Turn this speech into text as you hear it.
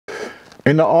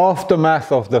In the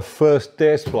aftermath of the first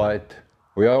test flight,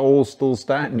 we are all still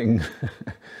standing,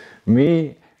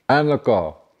 me and the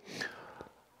car.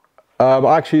 I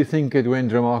actually think it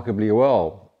went remarkably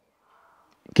well.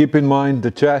 Keep in mind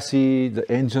the chassis,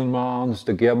 the engine mounts,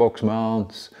 the gearbox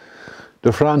mounts,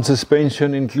 the front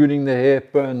suspension including the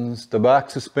hairpins, the back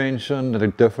suspension, the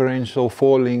differential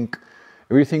 4-link,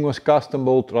 everything was custom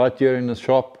built right here in the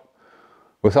shop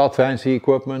without fancy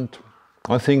equipment.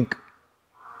 I think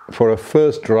for a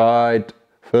first ride,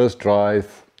 first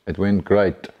drive, it went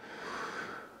great.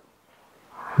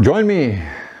 Join me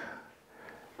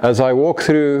as I walk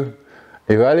through,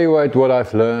 evaluate what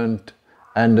I've learned,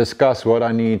 and discuss what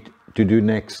I need to do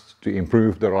next to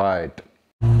improve the ride.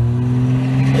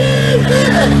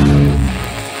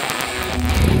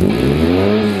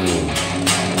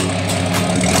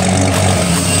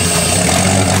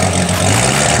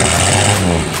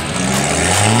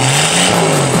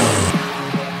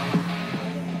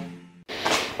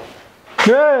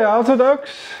 Hey, how's it,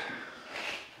 Oaks?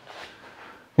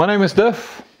 My name is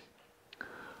Diff,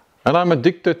 and I'm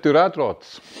addicted to rat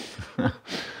rods.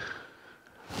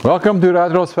 Welcome to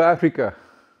Rat Rods for Africa,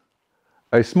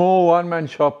 a small one-man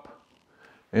shop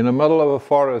in the middle of a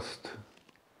forest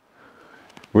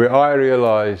where I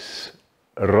realize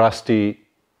rusty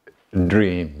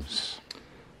dreams.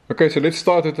 Okay, so let's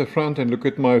start at the front and look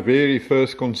at my very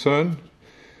first concern,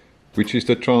 which is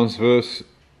the transverse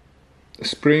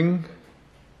spring.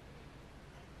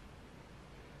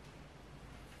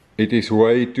 It is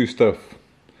way too stiff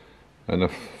and the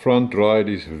front ride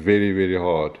is very, very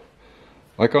hard.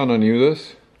 I kind of knew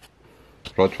this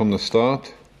right from the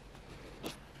start.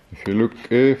 If you look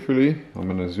carefully, I'm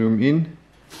going to zoom in.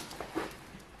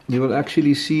 You will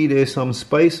actually see there's some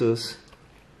spaces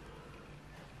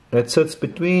that sits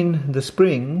between the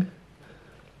spring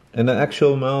and the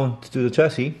actual mount to the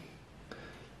chassis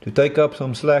to take up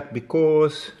some slack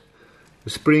because the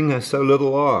spring has so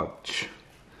little arch.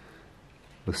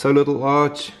 With so little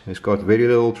arch, it's got very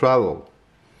little travel,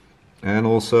 and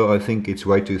also I think it's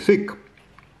way too thick,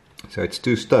 so it's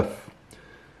too stiff.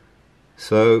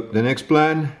 So the next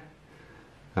plan,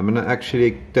 I'm going to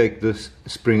actually take this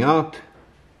spring out,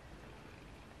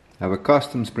 have a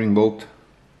custom spring bolt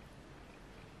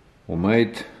or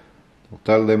made. I'll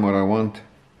tell them what I want,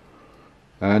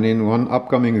 and in one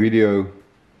upcoming video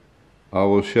I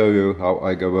will show you how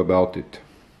I go about it.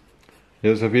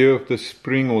 Here's a view of the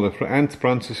spring or the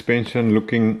front suspension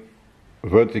looking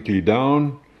vertically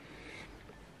down.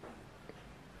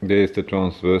 There's the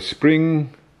transverse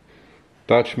spring.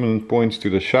 Attachment points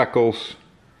to the shackles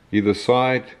either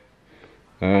side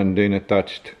and then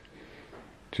attached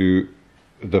to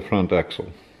the front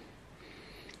axle.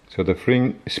 So the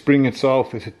spring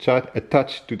itself is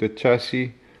attached to the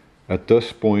chassis at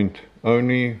this point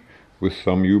only with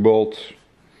some U-bolts.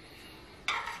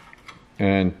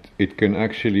 And it can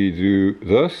actually do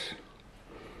this,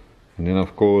 and then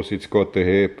of course it's got the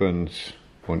hairpins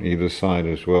on either side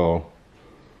as well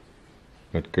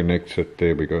that connects it,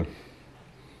 there we go,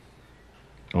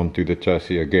 onto the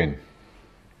chassis again.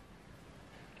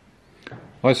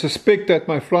 I suspect that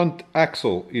my front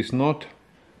axle is not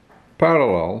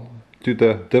parallel to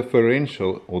the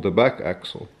differential or the back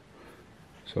axle,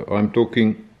 so I'm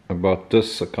talking about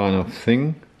this kind of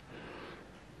thing.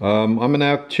 I'm going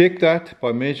to check that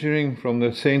by measuring from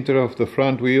the center of the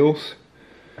front wheels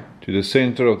to the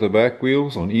center of the back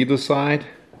wheels on either side,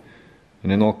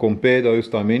 and then I'll compare those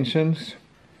dimensions,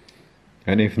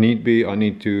 and if need be I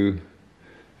need to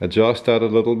adjust that a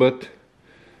little bit.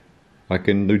 I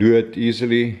can do it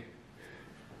easily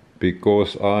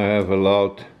because I have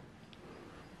allowed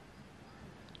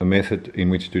a method in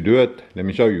which to do it. Let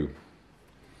me show you.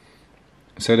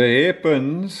 So the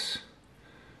hairpins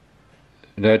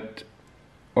that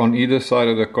on either side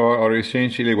of the car are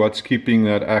essentially what's keeping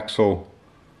that axle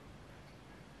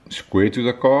square to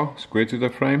the car, square to the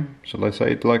frame, shall I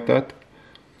say it like that.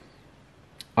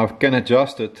 I can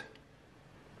adjust it.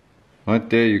 Right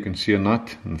there you can see a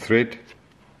nut and thread.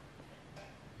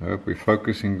 I hope we're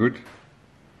focusing good.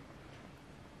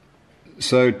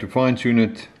 So to fine tune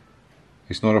it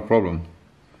is not a problem.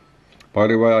 By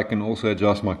the way, I can also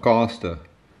adjust my caster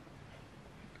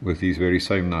with these very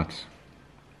same nuts.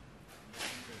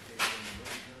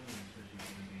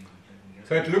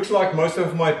 So it looks like most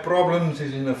of my problems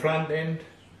is in the front end.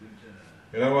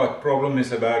 You know what, problem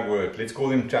is a bad word. Let's call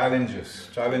them challenges.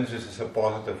 Challenges is a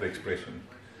positive expression.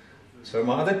 So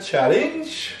my other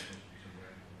challenge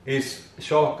is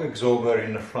shock absorber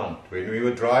in the front. When we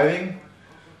were driving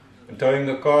and towing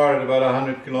the car at about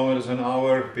 100 kilometers an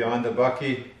hour behind the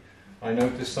bakkie, I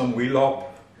noticed some wheel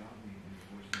hop,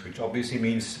 which obviously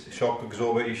means shock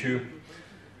absorber issue.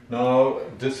 Now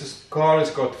this car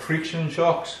has got friction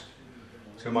shocks,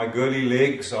 so my girly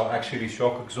legs are actually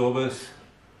shock absorbers.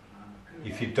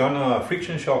 If you don't know how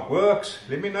friction shock works,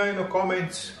 let me know in the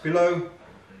comments below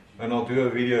and I'll do a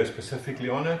video specifically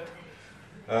on it.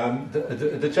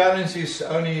 The challenge is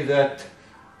only that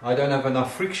I don't have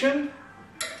enough friction,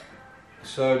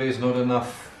 so there's not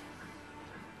enough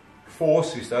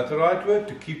force, is that the right word,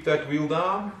 to keep that wheel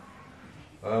down.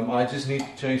 I just need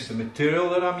to change the material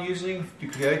that I'm using to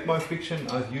create my friction.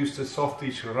 I've used a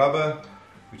softish rubber,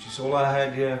 which is all I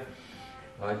had here.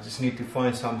 I just need to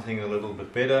find something a little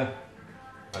bit better.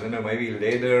 I don't know, maybe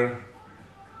leather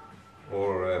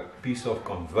or a piece of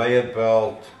conveyor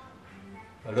belt.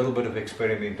 A little bit of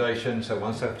experimentation. So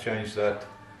once I've changed that,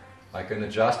 I can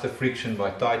adjust the friction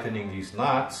by tightening these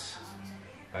nuts,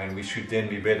 and we should then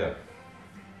be better.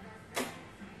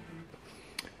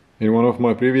 In one of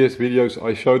my previous videos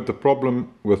I showed the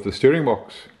problem with the steering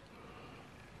box.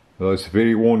 Those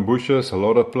very worn bushes, a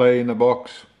lot of play in the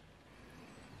box.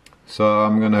 So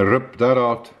I'm gonna rip that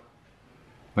out,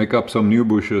 make up some new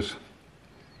bushes,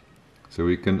 so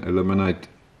we can eliminate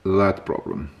that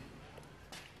problem.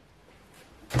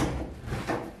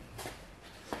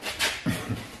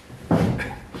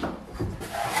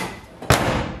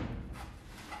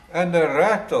 And the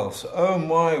rattles, oh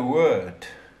my word.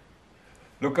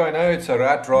 Look, I know it's a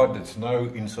rat rod, it's no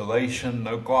insulation,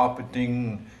 no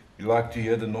carpeting, you like to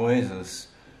hear the noises,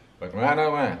 but man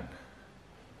oh man,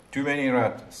 too many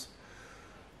rattles.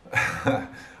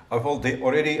 I've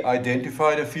already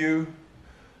identified a few,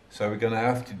 so we're going to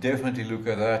have to definitely look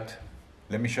at that.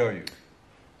 Let me show you.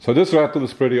 So this rattle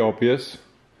is pretty obvious.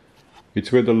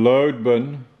 It's where the load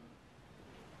bin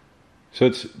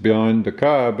sits behind the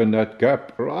cab, and that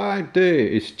gap right there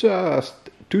is just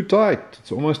too tight.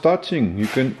 It's almost touching. You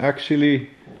can actually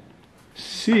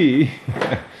see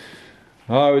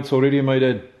how it's already made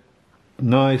a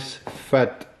nice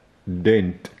fat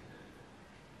dent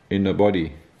in the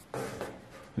body.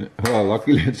 Well,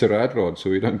 luckily it's a rat rod, so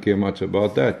we don't care much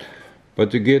about that.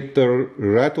 But to get the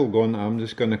rattle gone, I'm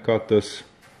just going to cut this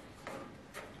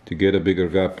to get a bigger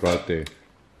gap right there.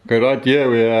 Okay, right here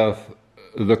we have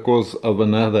the cause of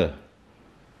another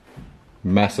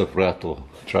massive rattle.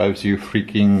 Drives you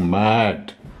freaking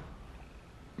mad,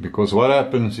 because what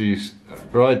happens is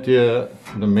right here,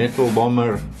 the metal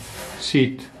bomber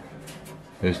seat,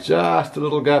 there's just a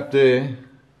little gap there,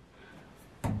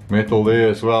 metal there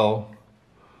as well.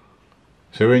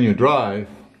 So when you drive,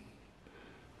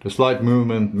 the slight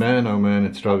movement, man oh man,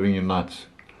 it's driving you nuts.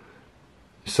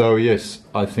 So yes,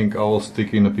 I think I'll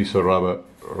stick in a piece of rubber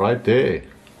right there.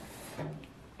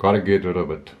 Gotta get rid of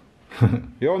it.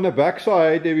 Yeah, on the back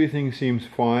side everything seems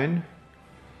fine.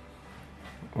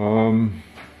 I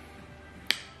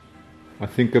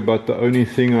think about the only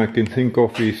thing I can think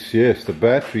of is, yes, the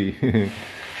battery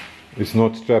is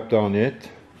not strapped down yet.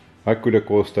 I could have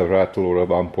caused a rattle or a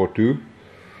bump or two.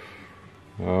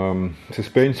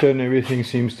 Suspension, everything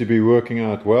seems to be working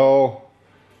out well.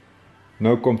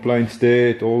 No complaints there,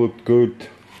 it all looked good.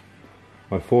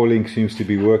 My forelink seems to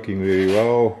be working very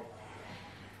well.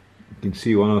 You can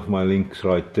see one of my links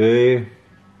right there.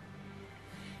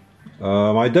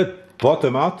 I did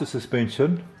bottom out the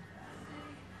suspension,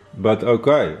 but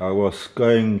okay, I was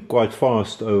going quite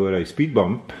fast over a speed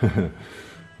bump.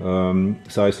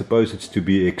 So I suppose it's to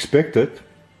be expected.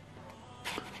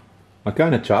 I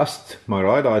can adjust my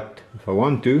ride height if I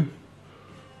want to.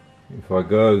 If I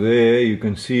go there, you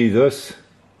can see this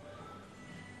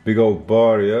big old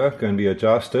bar here can be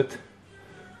adjusted.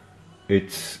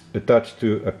 It's attached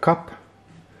to a cup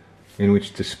in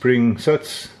which the spring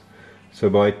sits, so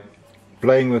by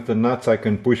playing with the nuts I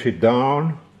can push it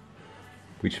down,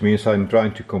 which means I'm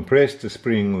trying to compress the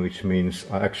spring, which means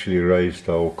I actually raise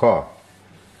the whole car.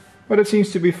 But it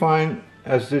seems to be fine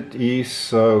as it is,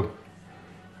 so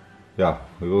yeah,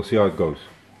 we will see how it goes.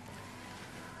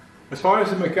 As far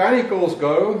as the mechanicals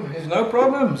go, there's no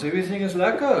problems, everything is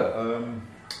lekker.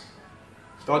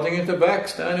 Starting at the back,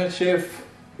 standard chef,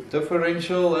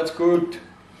 differential, that's good.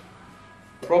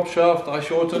 Prop shaft, I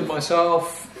shortened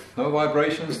myself, no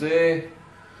vibrations there.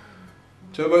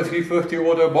 Turbo 350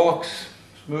 auto box,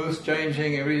 smooth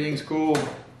changing, everything's cool.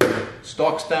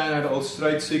 Stock standard, old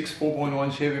straight 6,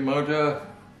 4.1 Chevy motor,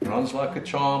 runs like a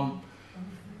charm.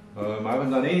 I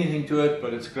haven't done anything to it,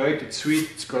 but it's great, it's sweet,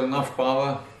 it's got enough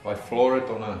power. If I floor it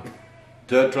on a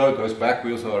dirt road, those back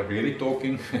wheels are really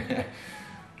talking.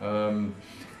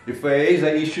 If there is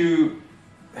an issue,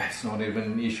 it's not even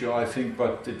an issue I think,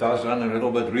 but it does run a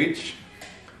little bit rich.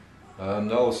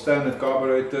 The old standard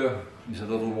carburetor is a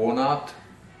little worn out,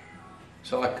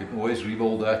 so I can always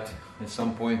rebuild that at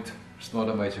some point. It's not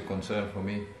a major concern for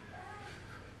me.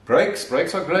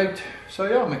 Brakes are great. So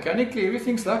yeah, mechanically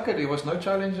everything's lucky. There was no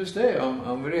challenges there.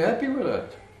 I'm very happy with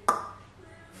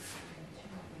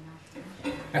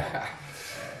that.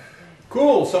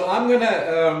 Cool. So I'm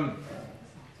gonna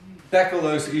tackle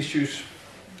those issues,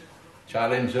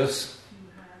 challenges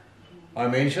I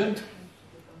mentioned.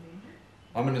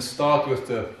 I'm gonna start with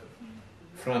the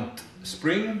front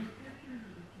spring.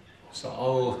 So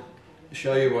I'll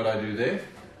show you what I do there.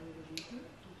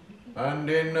 And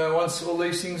then once all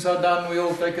these things are done,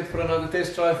 we'll take it for another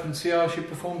test drive and see how she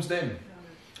performs then.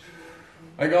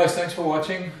 Hey guys, thanks for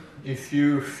watching. If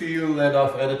you feel that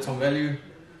I've added some value,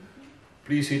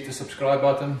 please hit the subscribe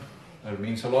button. It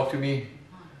means a lot to me.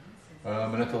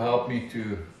 And it will help me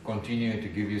to continue to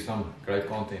give you some great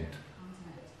content.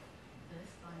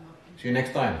 See you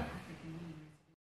next time.